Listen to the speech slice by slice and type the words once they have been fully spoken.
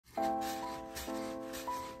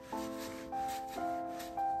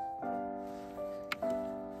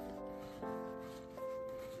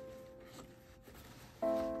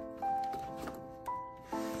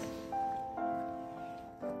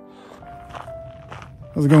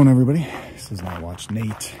How's it going, everybody? This is Nightwatch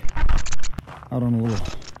N8. Out on a little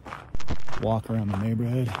walk around the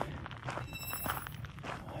neighborhood.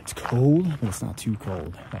 It's cold, but it's not too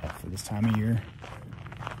cold for this time of year.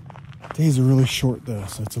 Days are really short, though,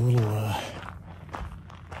 so it's a little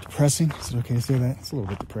depressing. Is it okay to say that? It's a little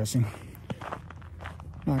bit depressing.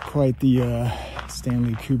 Not quite the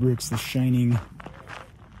Stanley Kubrick's The Shining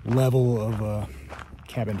level of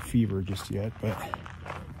cabin fever just yet, but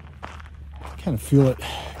I kind of feel it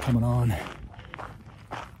coming on.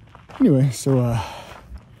 Anyway, so I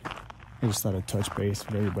just thought I'd touch base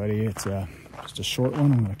with everybody. It's just a short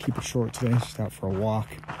one. I'm going to keep it short today, just out for a walk.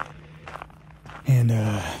 And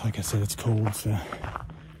like I said, it's cold, so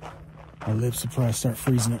my lips will probably start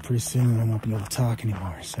freezing up pretty soon and I won't be able to talk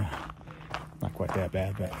anymore, so not quite that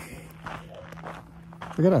bad, but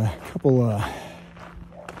I got a couple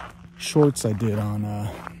shorts I did on,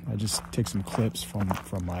 I just take some clips from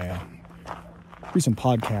my recent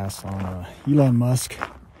podcast on Elon Musk,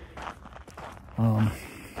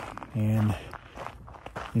 and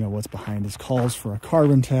you know what's behind his calls for a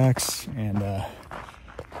carbon tax, and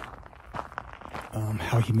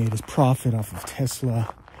how he made his profit off of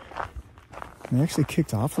Tesla. And they actually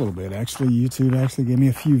kicked off a little bit. Actually, YouTube actually gave me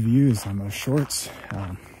a few views on those shorts.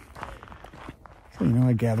 So, you know,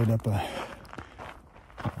 I gathered up a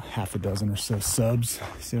half a dozen or so subs.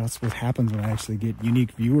 See, that's what happens when I actually get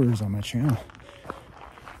unique viewers on my channel.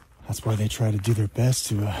 That's why they try to do their best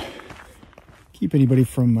to keep anybody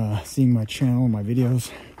from seeing my channel and my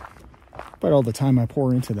videos, despite all the time I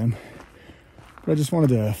pour into them. But I just wanted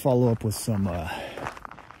to follow up with some, I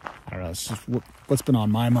don't know, it's just what's been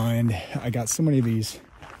on my mind. I got so many of these,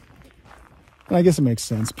 and I guess it makes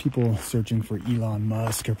sense. People searching for Elon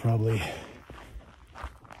Musk are probably,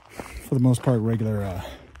 for the most part, regular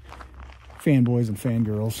fanboys and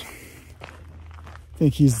fangirls.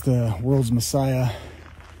 Think he's the world's messiah,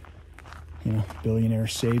 you know, billionaire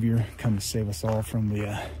savior, come to save us all from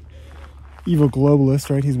the evil globalists,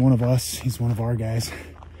 right? He's one of us. He's one of our guys.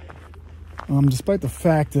 Despite the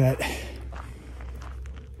fact that,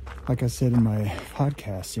 like I said in my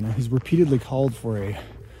podcast, you know, he's repeatedly called for a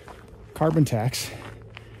carbon tax.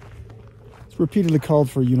 He's repeatedly called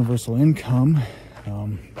for universal income.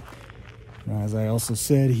 As I also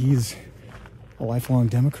said, he's a lifelong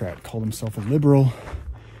Democrat, called himself a liberal,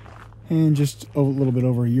 and just a little bit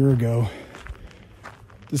over a year ago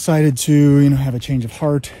decided to, you know, have a change of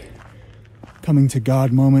heart, coming to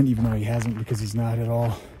God moment, even though he hasn't, because he's not at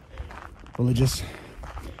all religious,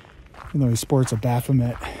 even though he sports a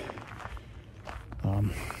Baphomet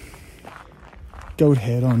goat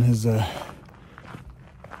head on his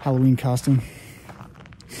Halloween costume,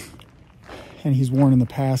 and he's worn in the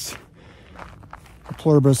past a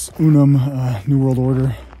pluribus unum New World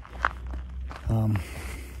Order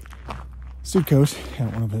suit coat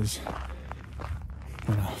at one of his,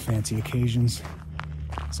 you know, fancy occasions,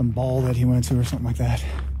 some ball that he went to or something like that.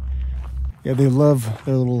 Yeah, they love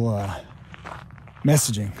their little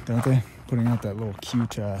messaging, don't they? Putting out that little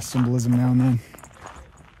cute symbolism now and then.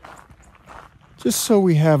 Just so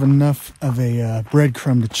we have enough of a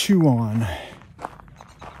breadcrumb to chew on.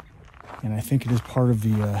 And I think it is part of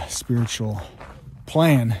the spiritual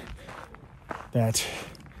plan that,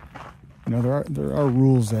 you know, there are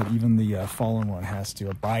rules that even the fallen one has to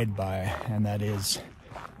abide by, and that is,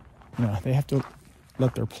 you know, they have to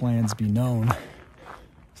let their plans be known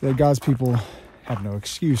so that God's people have no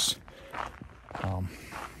excuse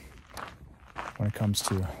when it comes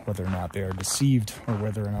to whether or not they are deceived, or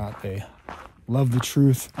whether or not they love the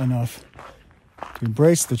truth enough to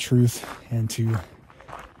embrace the truth, and to,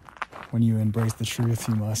 when you embrace the truth,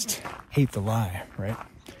 you must hate the lie, right?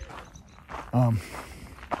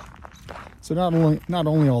 So not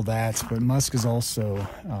only all that, but Musk is also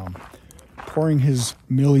pouring his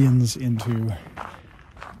millions into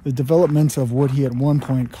the development of what he at one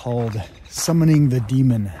point called summoning the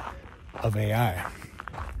demon of AI.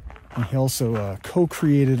 And he also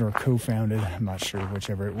co-created or co-founded, I'm not sure,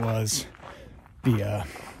 whichever it was, the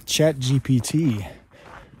ChatGPT,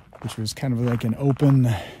 which was kind of like an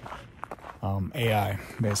open AI,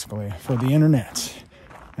 basically, for the internet.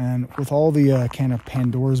 And with all the kind of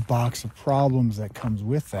Pandora's box of problems that comes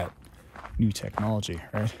with that new technology,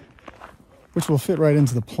 right? Which will fit right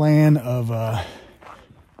into the plan of,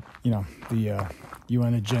 you know, the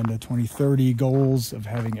UN Agenda 2030 goals of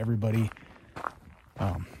having everybody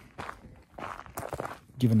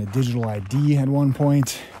given a digital ID at one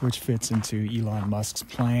point, which fits into Elon Musk's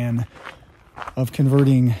plan of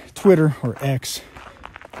converting Twitter, or X,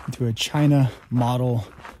 into a China model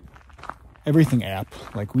everything app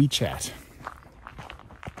like WeChat,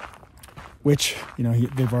 which, you know,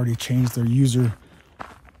 they've already changed their user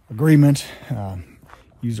agreement,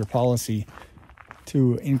 user policy,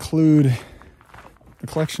 to include the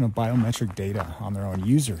collection of biometric data on their own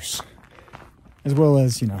users, as well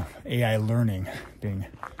as, AI learning being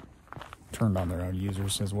turned on their own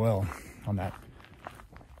users as well, on that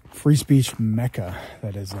free speech mecca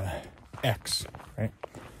that is X, right?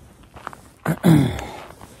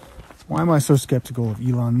 Why am I so skeptical of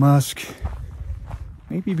Elon Musk?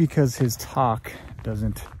 Maybe because his talk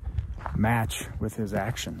doesn't match with his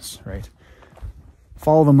actions, right?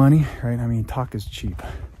 Follow the money, right? I mean, talk is cheap.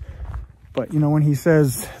 But, when he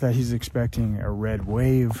says that he's expecting a red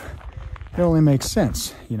wave, it only makes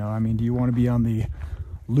sense. Do you want to be on the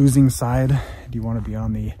losing side? Do you want to be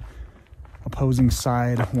on the opposing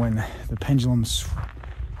side when the pendulum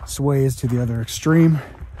sways to the other extreme?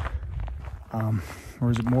 Or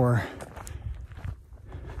is it more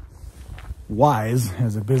wise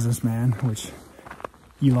as a businessman, which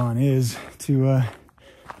Elon is, to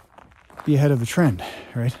be ahead of the trend,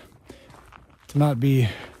 right? To not be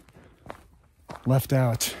left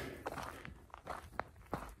out,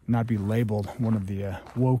 not be labeled one of the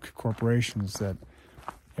woke corporations that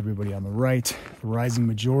everybody on the right, the rising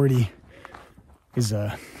majority, is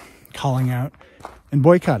calling out and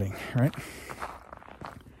boycotting, right?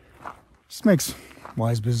 This makes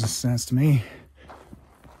wise business sense to me.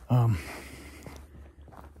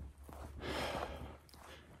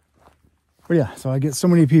 But yeah, so I get so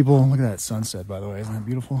many people. Look at that sunset, by the way. Isn't that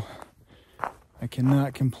beautiful? I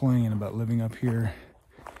cannot complain about living up here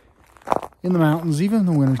in the mountains, even in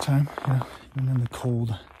the wintertime, even in the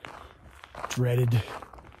cold, dreaded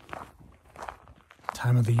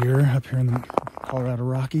time of the year up here in the Colorado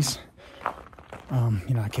Rockies.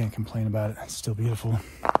 I can't complain about it. It's still beautiful.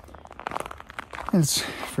 And it's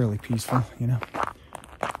fairly peaceful,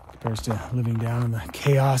 compared to living down in the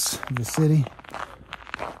chaos of the city.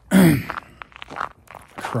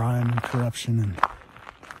 Crime and corruption and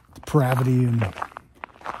depravity and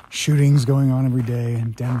shootings going on every day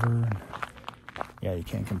in Denver. And yeah, you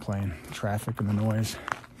can't complain. The traffic and the noise.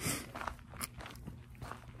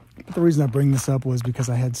 But the reason I bring this up was because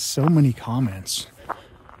I had so many comments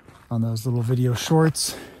on those little video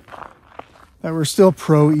shorts that were still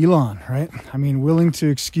pro Elon, right? I mean, willing to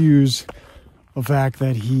excuse the fact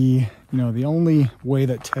that he, the only way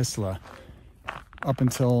that Tesla, up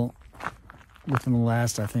until within the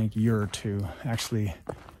last, I think, year or two, actually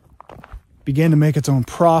began to make its own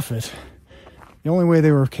profit, the only way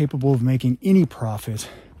they were capable of making any profit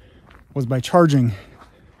was by charging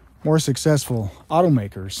more successful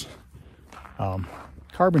automakers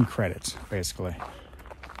carbon credits, basically.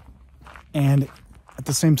 And at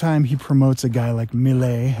the same time, he promotes a guy like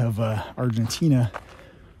Milei of Argentina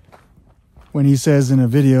when he says in a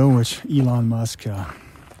video, which Elon Musk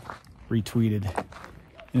retweeted,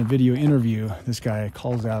 in a video interview, this guy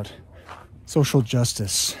calls out social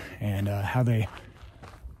justice and how they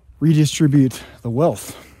redistribute the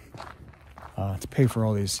wealth to pay for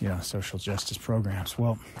all these, social justice programs.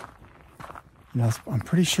 Well, I'm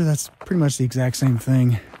pretty sure that's pretty much the exact same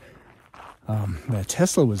thing that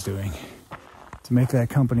Tesla was doing to make that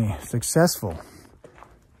company successful,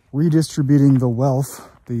 redistributing the wealth,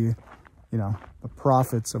 the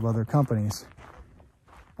profits of other companies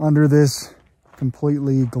under this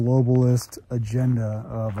completely globalist agenda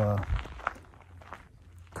of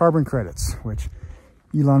carbon credits, which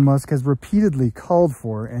Elon Musk has repeatedly called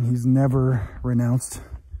for, and he's never renounced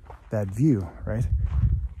that view, right?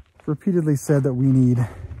 He's repeatedly said that we need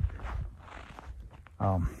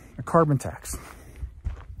a carbon tax.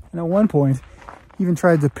 And at one point, he even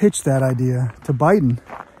tried to pitch that idea to Biden,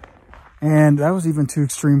 and that was even too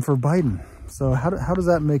extreme for Biden. So how does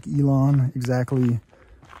that make Elon exactly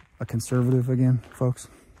a conservative again, folks?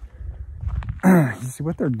 You see,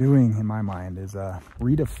 what they're doing, in my mind, is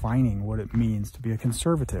redefining what it means to be a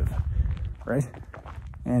conservative, right?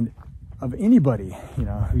 And of anybody,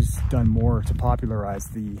 who's done more to popularize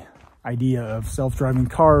the idea of self-driving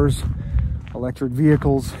cars, electric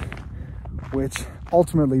vehicles, which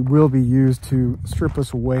ultimately will be used to strip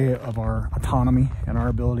us away of our autonomy and our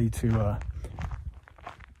ability to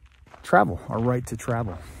travel, our right to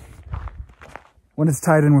travel. When it's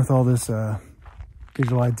tied in with all this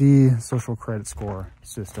digital ID, social credit score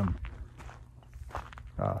system,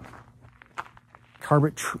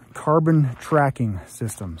 carbon tracking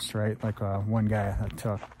systems, right? Like one guy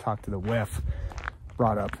that talked to the WEF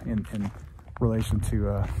brought up in relation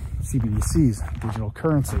to CBDCs, digital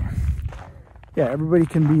currency. Yeah, everybody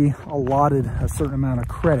can be allotted a certain amount of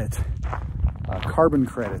credit, carbon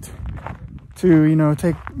credit, to,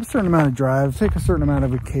 take a certain amount of drive, take a certain amount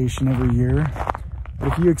of vacation every year.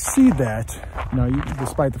 But if you exceed that,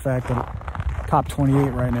 despite the fact that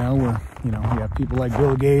COP28 right now, where, you know, we have people like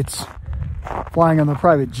Bill Gates flying on their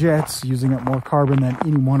private jets, using up more carbon than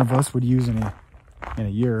any one of us would use in a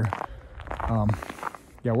year.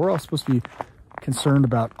 Yeah, we're all supposed to be concerned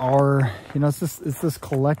about our, you know, it's this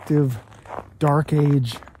collective dark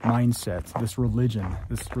age mindset, this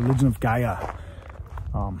religion of Gaia,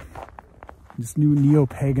 this new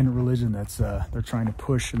neo-pagan religion that's they're trying to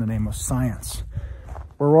push in the name of science.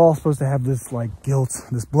 We're all supposed to have this like guilt,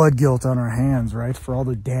 this blood guilt on our hands, right, for all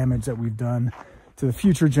the damage that we've done to the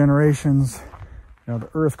future generations. You know, the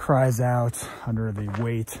earth cries out under the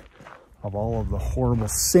weight of all of the horrible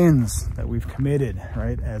sins that we've committed,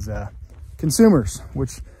 right, as consumers,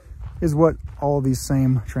 which is what all of these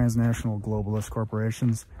same transnational globalist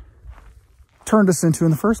corporations turned us into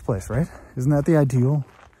in the first place, right? Isn't that the ideal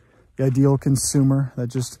consumer that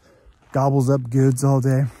just gobbles up goods all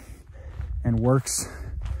day and works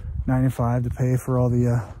 9 to 5 to pay for all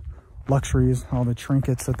the luxuries, all the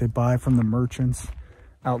trinkets that they buy from the merchants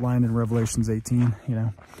outlined in Revelations 18, you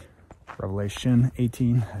know, Revelation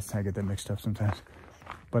 18. I get that mixed up sometimes.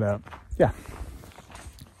 But yeah,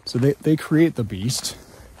 so they create the beast.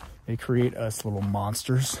 They create us little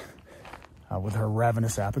monsters with our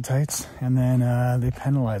ravenous appetites, and then they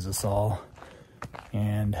penalize us all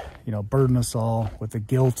and, you know, burden us all with the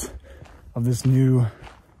guilt of this new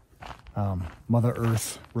Mother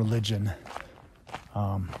Earth religion,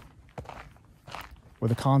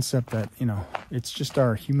 with a concept that, you know, it's just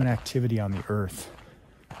our human activity on the earth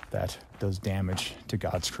that does damage to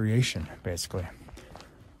God's creation, basically.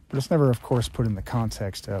 But it's never, of course, put in the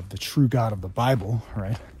context of the true God of the Bible,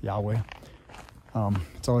 right? Yahweh.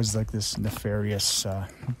 It's always like this nefarious,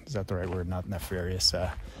 is that the right word? Not nefarious,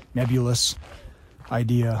 nebulous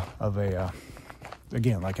idea of a,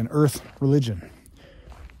 again, like an earth religion.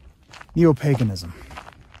 Neo-paganism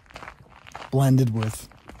blended with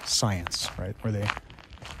science, right? Where they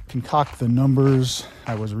concoct the numbers.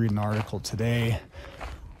 I was reading an article today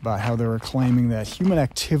about how they were claiming that human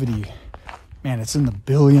activity, man, it's in the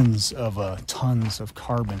billions of tons of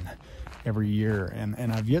carbon every year.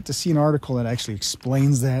 And I've yet to see an article that actually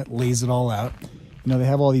explains that, lays it all out. You know, they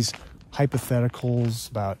have all these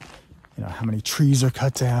hypotheticals about, you know, how many trees are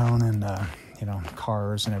cut down and, you know,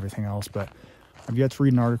 cars and everything else. But I've yet to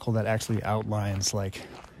read an article that actually outlines, like,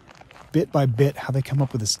 bit by bit how they come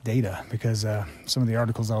up with this data, because some of the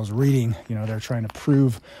articles I was reading, you know, they're trying to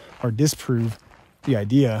prove or disprove the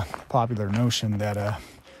idea, the popular notion that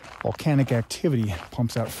volcanic activity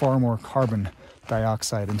pumps out far more carbon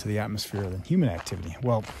dioxide into the atmosphere than human activity.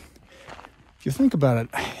 Well, if you think about it,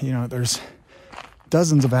 you know, there's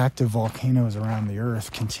dozens of active volcanoes around the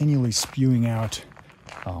earth continually spewing out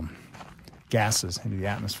gases into the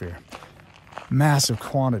atmosphere. Massive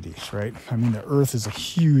quantities, right? I mean, the earth is a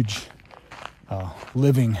huge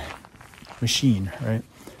living machine, right?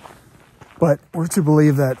 But we're to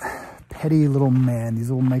believe that petty little man, these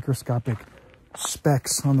little microscopic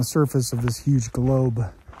specks on the surface of this huge globe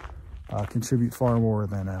contribute far more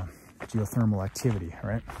than geothermal activity,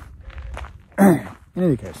 right? In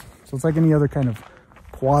any case, so it's like any other kind of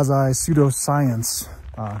quasi pseudoscience.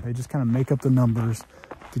 They just kind of make up the numbers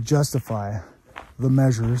to justify the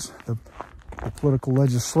measures, the political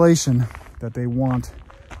legislation that they want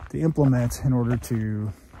to implement in order to,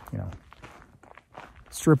 you know,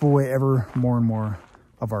 strip away ever more and more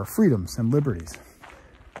of our freedoms and liberties.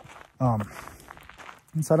 And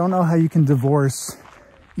so I don't know how you can divorce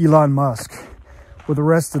Elon Musk with the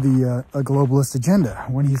rest of the globalist agenda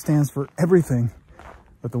when he stands for everything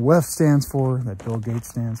that the West stands for, that Bill Gates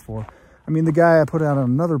stands for. I mean, the guy I put out on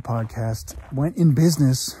another podcast went in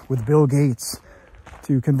business with Bill Gates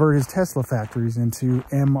to convert his Tesla factories into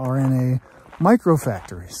mRNA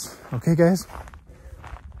microfactories. Okay, guys?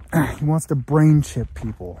 He wants to brain chip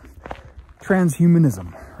people.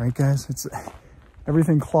 Transhumanism, right, guys? It's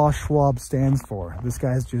everything Klaus Schwab stands for. This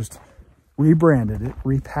guy's just rebranded it,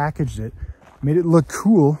 repackaged it, made it look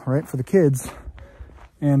cool, right, for the kids,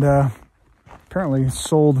 and apparently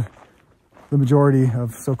sold the majority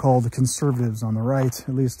of so-called conservatives on the right,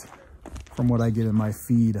 at least from what I get in my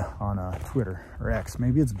feed on Twitter or X.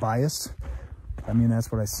 Maybe it's biased. I mean,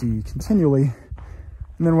 that's what I see continually.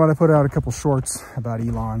 And then when I put out a couple shorts about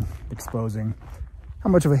Elon exposing how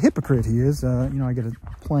much of a hypocrite he is, you know, I get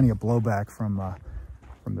plenty of blowback from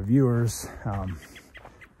the viewers,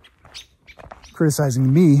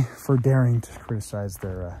 criticizing me for daring to criticize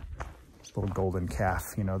their little golden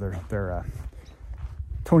calf, you know, their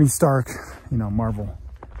Tony Stark, you know, Marvel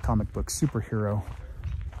comic book superhero,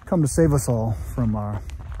 come to save us all from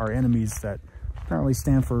our enemies that apparently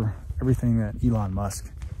stand for everything that Elon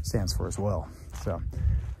Musk stands for as well. So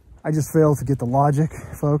I just failed to get the logic,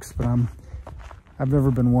 folks, but I'm I've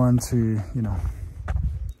never been one to,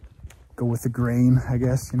 go with the grain, I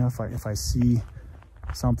guess. If I see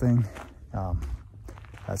something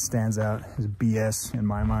that stands out as BS in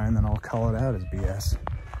my mind, then I'll call it out as BS.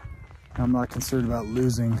 I'm not concerned about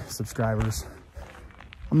losing subscribers.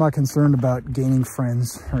 I'm not concerned about gaining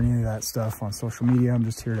friends or any of that stuff on social media. I'm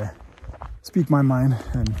just here to speak my mind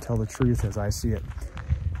and tell the truth as I see it.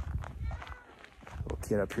 Little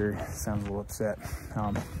kid up here sounds a little upset.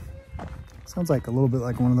 Sounds like a little bit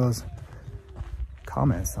like one of those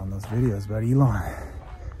comments on those videos about Elon.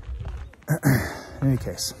 In any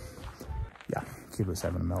case, yeah, kid was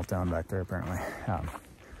having a meltdown back there apparently. I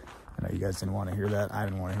know you guys didn't want to hear that. I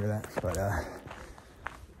didn't want to hear that, but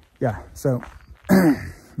yeah, so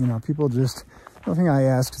people just, the thing I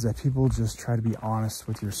ask is that people just try to be honest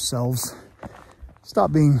with yourselves.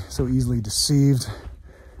 Stop being so easily deceived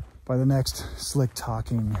by the next slick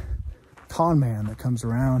talking con man that comes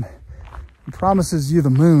around and promises you the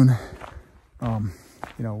moon.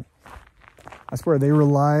 I swear they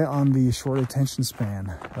rely on the short attention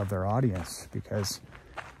span of their audience because,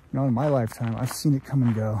 in my lifetime, I've seen it come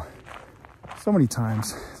and go so many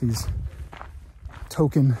times. These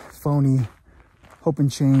token, phony, hope and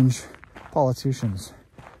change politicians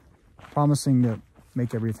promising to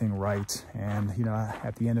make everything right. And,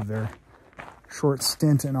 at the end of their short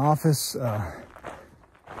stint in office,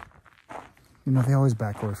 they always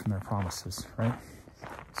back away from their promises, right?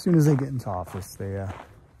 As soon as they get into office, they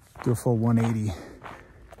do a full 180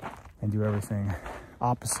 and do everything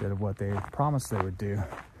opposite of what they promised they would do.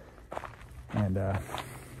 And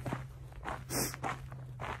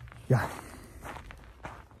yeah,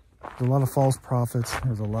 there's a lot of false prophets.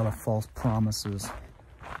 There's a lot of false promises.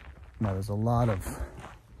 There's a lot of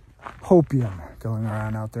hopium going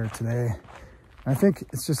around out there today. And I think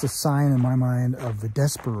it's just a sign in my mind of the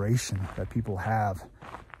desperation that people have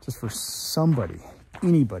just for somebody,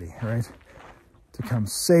 anybody, right, to come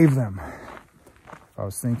save them. I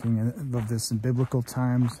was thinking of this in biblical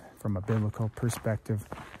times, from a biblical perspective.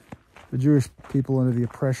 The Jewish people under the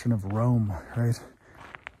oppression of Rome, right?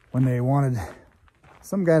 When they wanted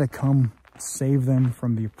some guy to come save them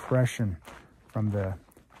from the oppression, from the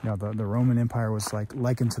Roman Empire was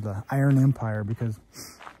likened to the Iron Empire because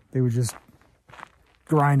they would just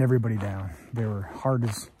grind everybody down. They were hard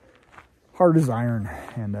as iron,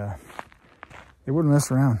 and they wouldn't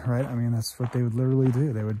mess around, right? I mean, that's what they would literally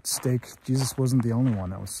do. They would stake. Jesus wasn't the only one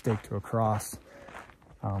that was staked to a cross.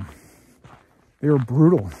 They were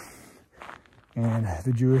brutal. And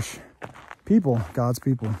the Jewish people, God's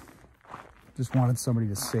people, just wanted somebody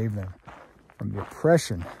to save them from the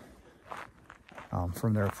oppression,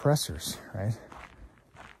 from their oppressors, right?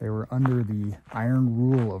 They were under the iron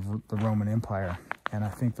rule of the Roman Empire. And I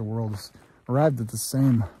think the world has arrived at the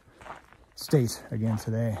same state again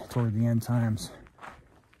today, toward the end times.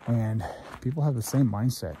 And people have the same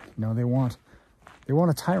mindset. They want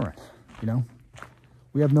a tyrant,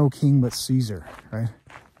 We have no king but Caesar, right?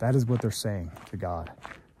 That is what they're saying to God.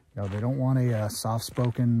 They don't want a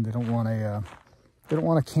soft-spoken, they don't want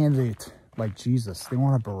a candidate like Jesus. They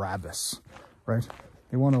want a Barabbas, right?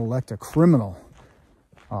 They want to elect a criminal,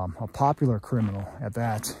 a popular criminal at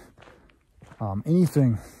that.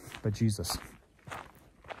 Anything but Jesus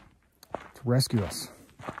to rescue us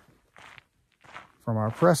from our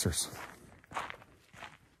oppressors.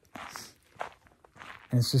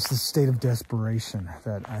 And it's just this state of desperation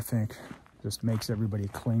that I think just makes everybody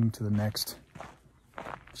cling to the next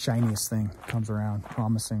shiniest thing that comes around,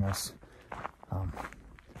 promising us,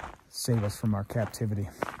 save us from our captivity.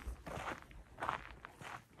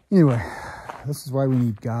 Anyway, this is why we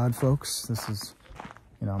need God, folks. This is,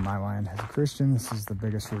 in my mind, as a Christian, this is the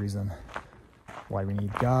biggest reason why we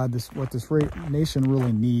need God. What this nation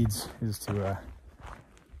really needs is to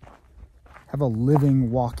have a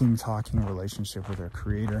living, walking, talking relationship with our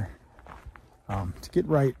Creator, to get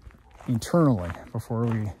right internally before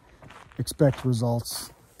we expect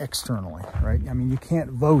results externally, right? I mean, you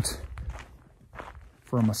can't vote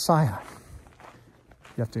for a Messiah.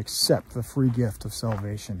 You have to accept the free gift of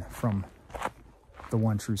salvation from the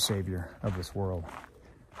one true Savior of this world.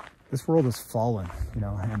 This world is fallen,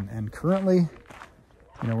 and currently,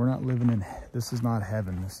 we're not living in, this is not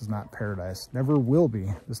heaven. This is not paradise. Never will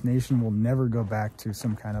be. This nation will never go back to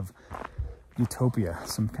some kind of utopia,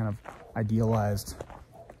 some kind of idealized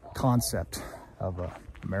concept of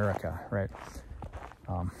America, right?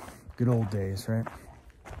 Good old days, right?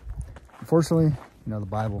 Unfortunately, the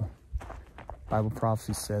Bible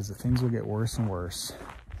prophecy says that things will get worse and worse,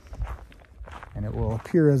 and it will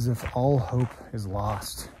appear as if all hope is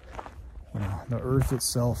lost. The earth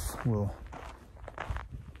itself will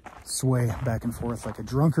sway back and forth like a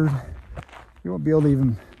drunkard, we won't be able to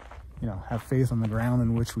even, have faith on the ground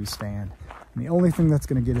in which we stand. And the only thing that's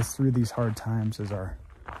going to get us through these hard times is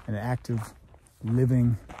an active,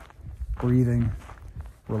 living, breathing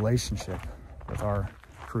relationship with our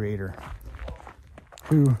Creator,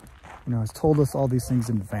 who, has told us all these things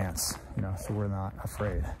in advance, so we're not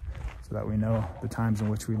afraid, so that we know the times in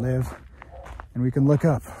which we live, and we can look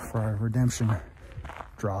up for our redemption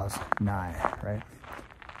draws nigh, right?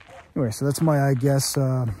 Anyway, so that's my,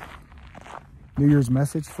 New Year's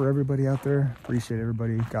message for everybody out there. Appreciate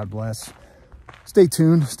everybody. God bless. Stay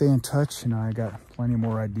tuned. Stay in touch. I got plenty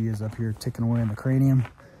more ideas up here ticking away in the cranium.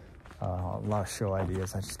 A lot of show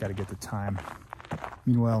ideas. I just got to get the time.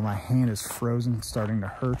 Meanwhile, my hand is frozen. It's starting to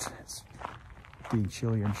hurt. It's getting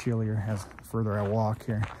chillier and chillier as the further I walk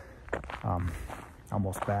here.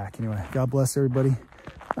 Almost back. Anyway, God bless everybody.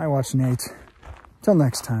 Nightwatch N8. Till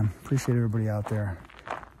next time. Appreciate everybody out there.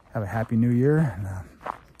 Have a happy new year. And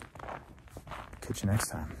catch you next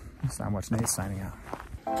time. It's Nightwatch N8 signing out.